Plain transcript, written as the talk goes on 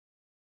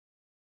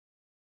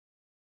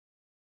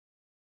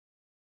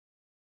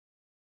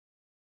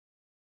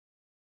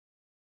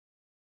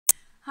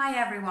Hi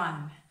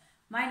everyone,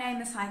 my name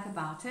is Heike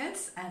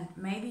and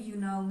maybe you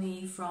know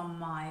me from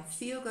my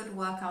feel-good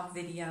workout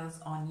videos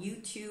on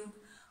YouTube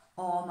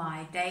or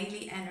my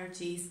daily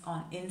energies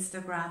on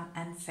Instagram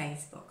and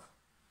Facebook.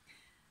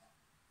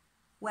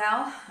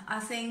 Well, I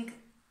think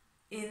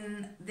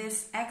in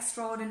this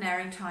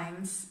extraordinary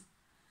times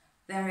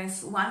there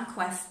is one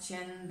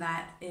question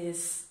that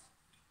is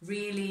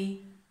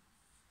really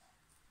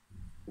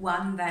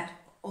one that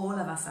all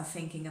of us are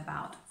thinking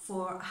about.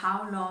 For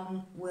how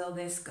long will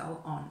this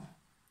go on?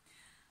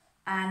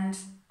 And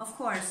of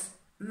course,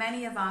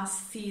 many of us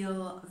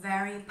feel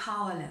very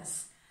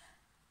powerless.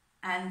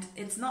 And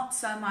it's not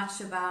so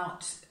much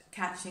about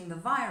catching the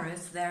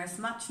virus, there is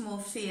much more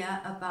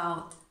fear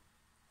about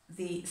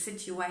the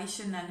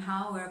situation and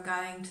how we're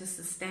going to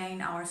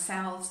sustain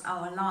ourselves,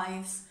 our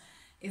lives,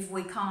 if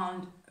we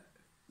can't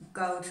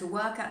go to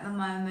work at the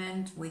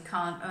moment, we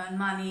can't earn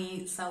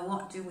money, so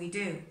what do we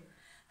do?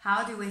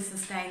 How do we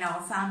sustain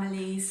our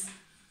families?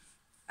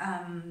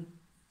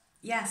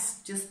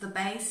 Yes, just the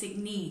basic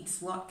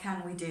needs. What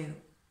can we do?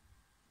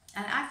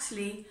 And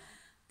actually,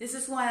 this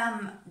is why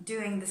I'm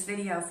doing this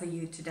video for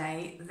you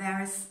today.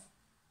 There is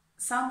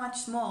so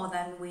much more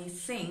than we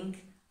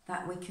think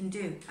that we can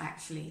do,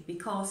 actually.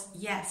 Because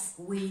yes,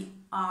 we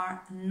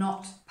are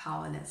not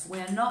powerless. We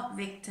are not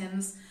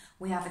victims.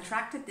 We have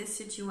attracted this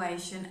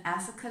situation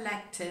as a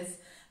collective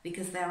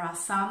because there are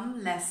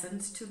some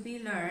lessons to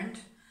be learned.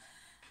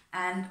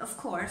 And of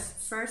course,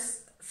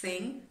 first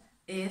thing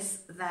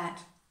is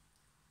that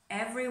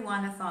every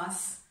one of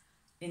us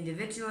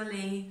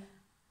individually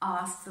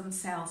ask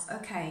themselves,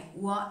 okay,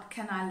 what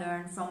can I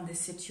learn from this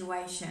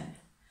situation?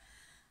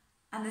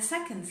 And the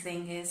second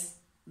thing is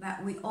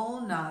that we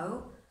all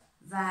know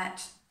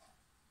that,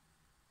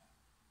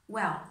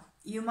 well,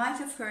 you might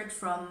have heard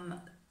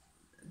from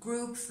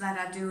groups that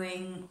are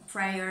doing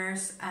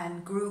prayers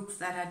and groups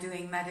that are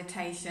doing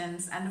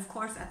meditations. And of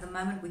course, at the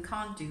moment, we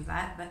can't do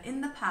that. But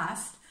in the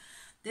past,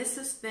 this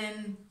has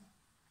been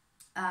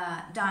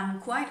done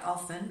quite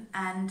often,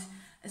 and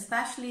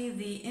especially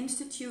the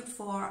Institute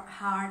for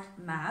Hard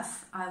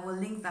Math, I will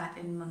link that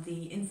in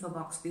the info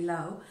box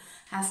below,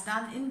 has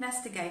done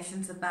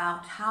investigations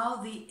about how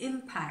the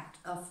impact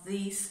of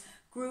these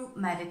group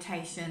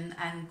meditation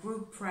and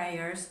group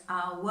prayers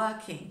are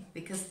working,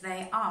 because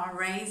they are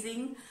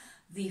raising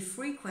the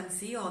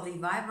frequency or the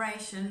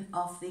vibration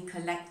of the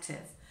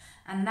collective.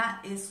 And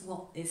that is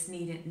what is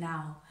needed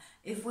now.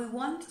 If we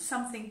want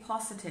something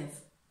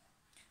positive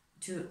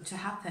to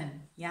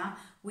happen, yeah,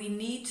 we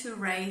need to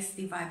raise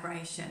the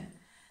vibration.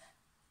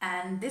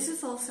 And this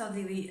is also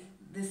the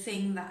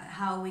thing that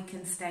how we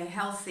can stay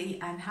healthy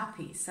and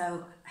happy.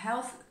 So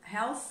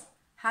health,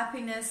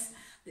 happiness,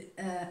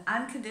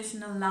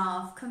 unconditional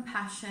love,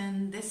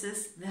 compassion, this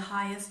is the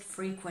highest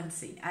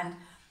frequency. And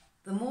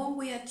the more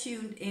we are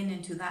tuned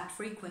into that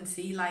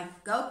frequency,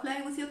 like go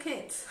play with your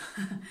kids,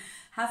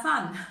 have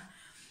fun,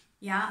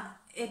 yeah.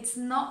 It's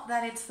not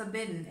that it's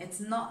forbidden.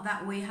 It's not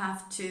that we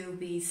have to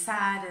be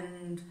sad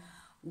and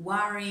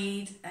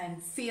worried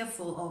and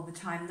fearful all the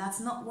time.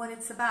 That's not what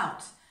it's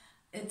about.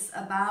 It's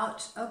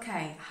about,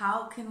 okay,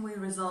 how can we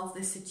resolve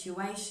this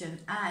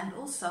situation and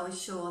also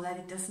ensure that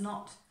it does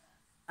not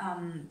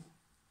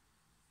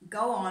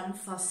go on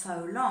for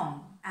so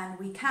long, and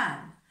we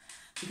can.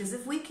 Because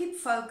if we keep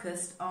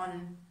focused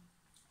on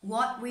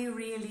what we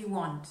really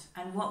want,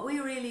 and what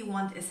we really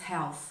want is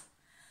health,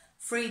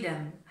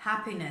 freedom,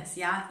 happiness,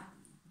 yeah,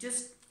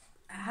 just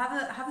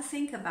have a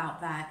think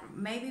about that.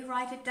 Maybe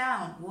write it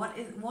down.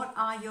 What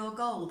are your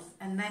goals?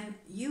 And then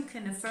you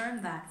can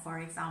affirm that. For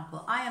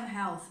example, I am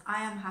health,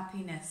 I am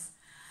happiness.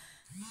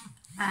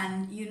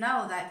 And you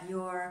know that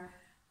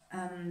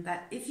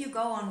that if you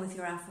go on with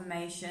your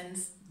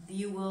affirmations,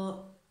 you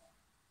will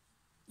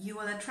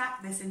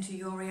attract this into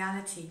your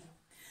reality.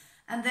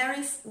 And there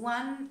is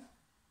one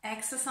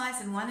exercise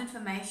and one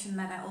information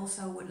that I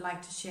also would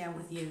like to share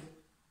with you.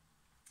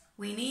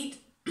 We need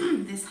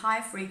this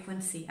high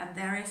frequency, and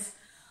there is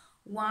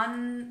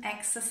one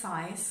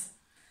exercise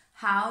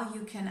how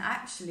you can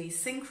actually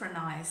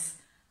synchronize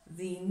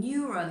the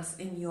neurons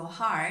in your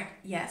heart.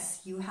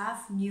 Yes, you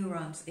have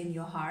neurons in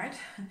your heart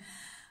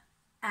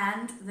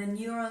and the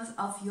neurons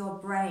of your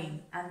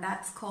brain, and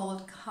that's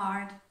called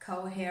heart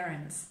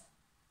coherence.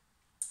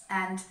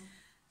 And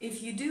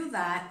if you do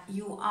that,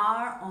 you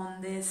are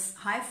on this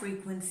high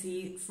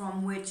frequency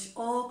from which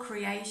all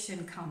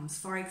creation comes.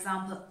 For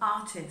example,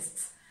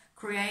 artists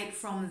create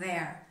from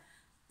there.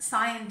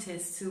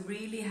 Scientists who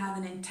really have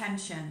an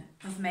intention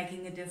of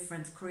making a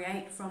difference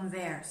create from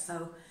there.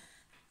 So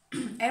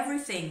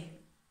everything,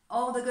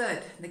 all the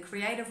good, the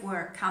creative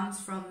work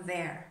comes from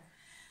there.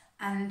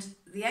 And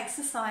the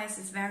exercise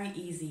is very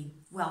easy.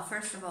 Well,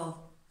 first of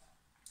all,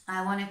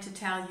 I wanted to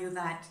tell you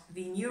that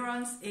the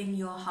neurons in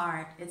your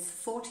heart, it's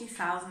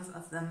 40,000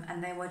 of them,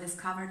 and they were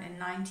discovered in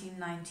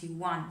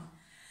 1991.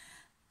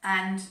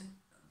 And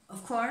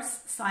of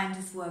course,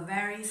 scientists were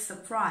very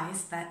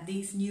surprised that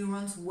these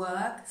neurons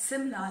work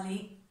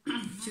similarly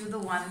to the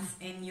ones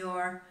in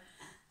your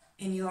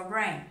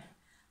brain.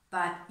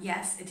 But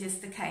yes, it is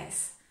the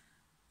case.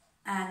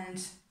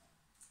 And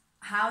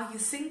how you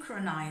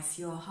synchronize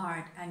your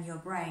heart and your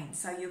brain.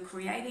 So you're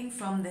creating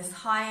from this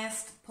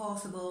highest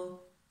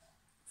possible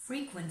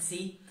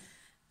frequency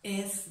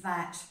is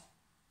that,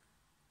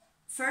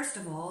 first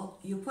of all,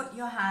 you put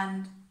your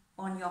hand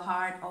on your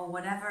heart or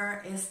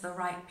whatever is the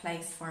right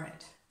place for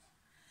it.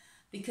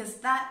 Because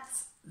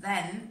that's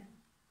then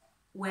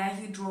where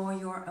you draw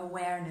your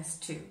awareness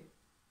to.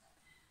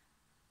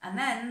 And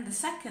then the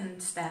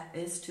second step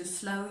is to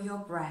slow your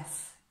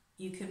breath.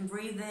 You can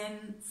breathe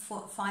in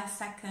for 5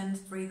 seconds,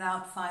 breathe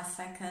out 5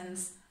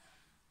 seconds.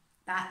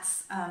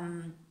 That's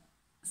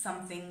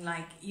something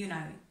like, you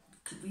know,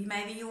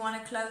 maybe you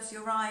want to close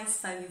your eyes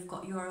so you've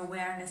got your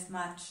awareness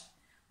much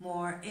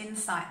more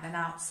inside than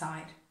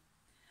outside.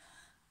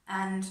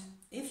 And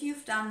if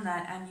you've done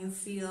that and you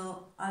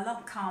feel a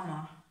lot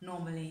calmer,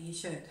 normally you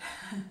should,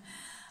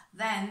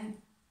 then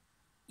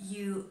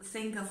you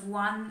think of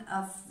one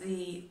of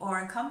the, or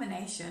a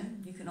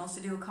combination, you can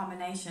also do a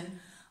combination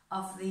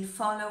of the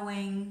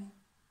following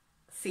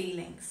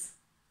feelings: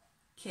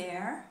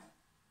 care,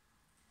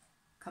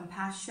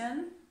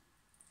 compassion,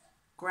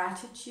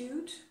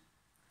 gratitude,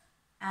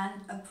 and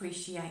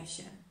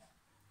appreciation.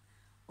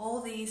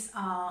 All these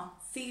are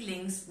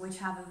feelings which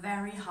have a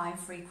very high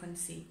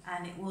frequency,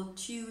 and it will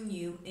tune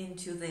you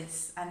into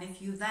this. And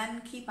if you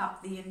then keep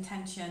up the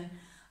intention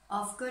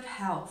of good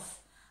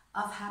health,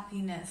 of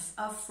happiness,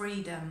 of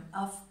freedom,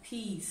 of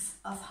peace,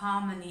 of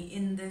harmony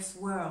in this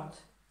world,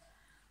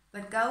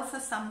 but go for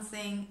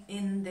something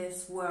in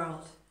this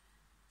world,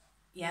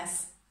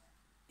 yes,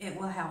 it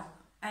will help.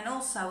 And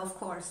also, of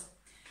course,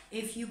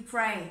 if you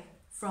pray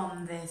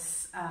from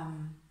this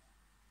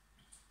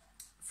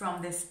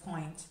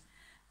point,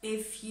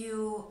 if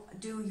you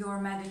do your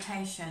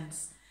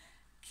meditations,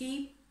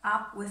 keep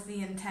up with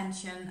the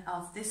intention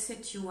of this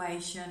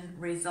situation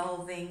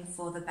resolving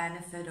for the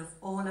benefit of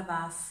all of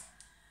us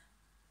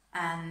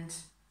and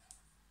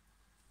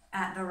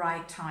at the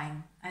right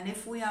time. And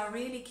if we are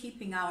really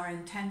keeping our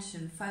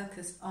intention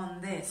focused on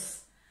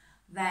this,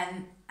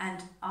 then,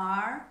 and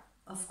are,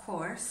 of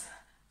course,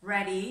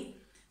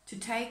 ready to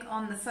take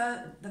on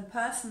the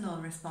personal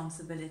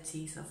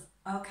responsibilities of,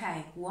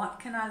 okay, what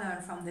can I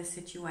learn from this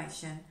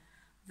situation?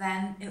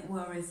 Then it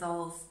will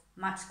resolve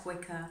much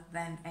quicker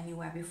than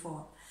anywhere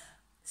before.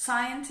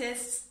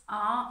 Scientists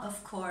are,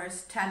 of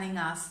course, telling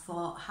us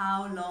for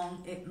how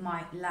long it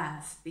might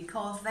last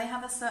because they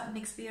have a certain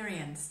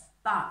experience.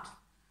 But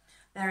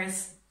there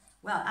is,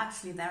 well,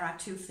 actually there are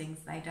two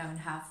things they don't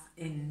have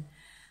in,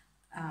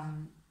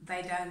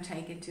 they don't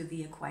take into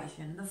the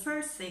equation. The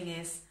first thing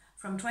is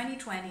from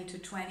 2020 to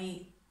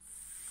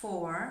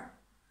 24,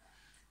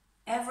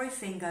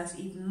 everything goes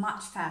even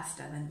much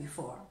faster than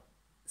before.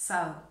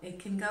 So it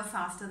can go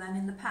faster than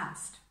in the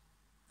past.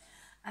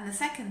 And the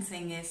second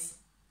thing is,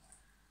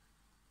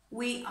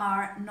 we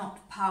are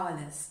not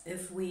powerless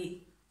if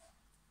we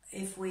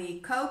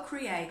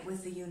co-create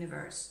with the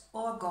universe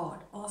or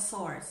God or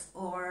source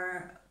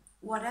or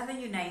whatever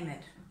you name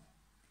it.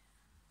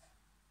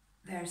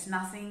 There's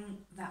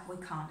nothing that we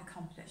can't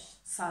accomplish.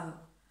 So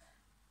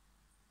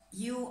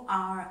you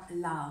are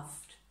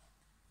loved.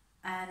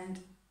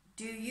 And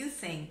do you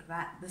think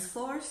that the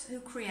source who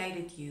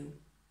created you,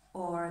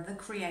 or the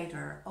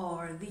creator,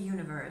 or the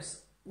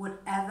universe would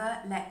ever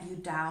let you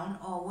down,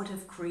 or would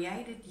have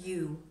created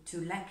you to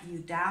let you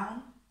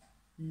down?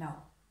 No.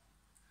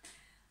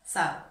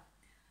 So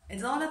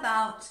it's all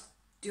about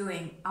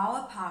doing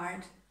our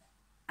part,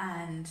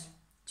 and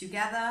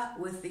together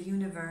with the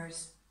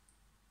universe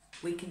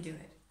we can do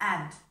it,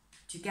 and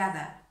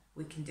together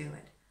we can do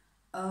it,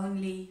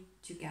 only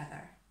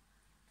together.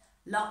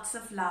 Lots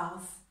of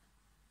love,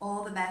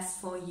 all the best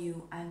for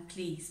you, and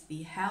please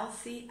be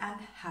healthy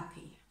and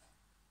happy.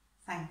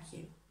 Thank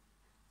you.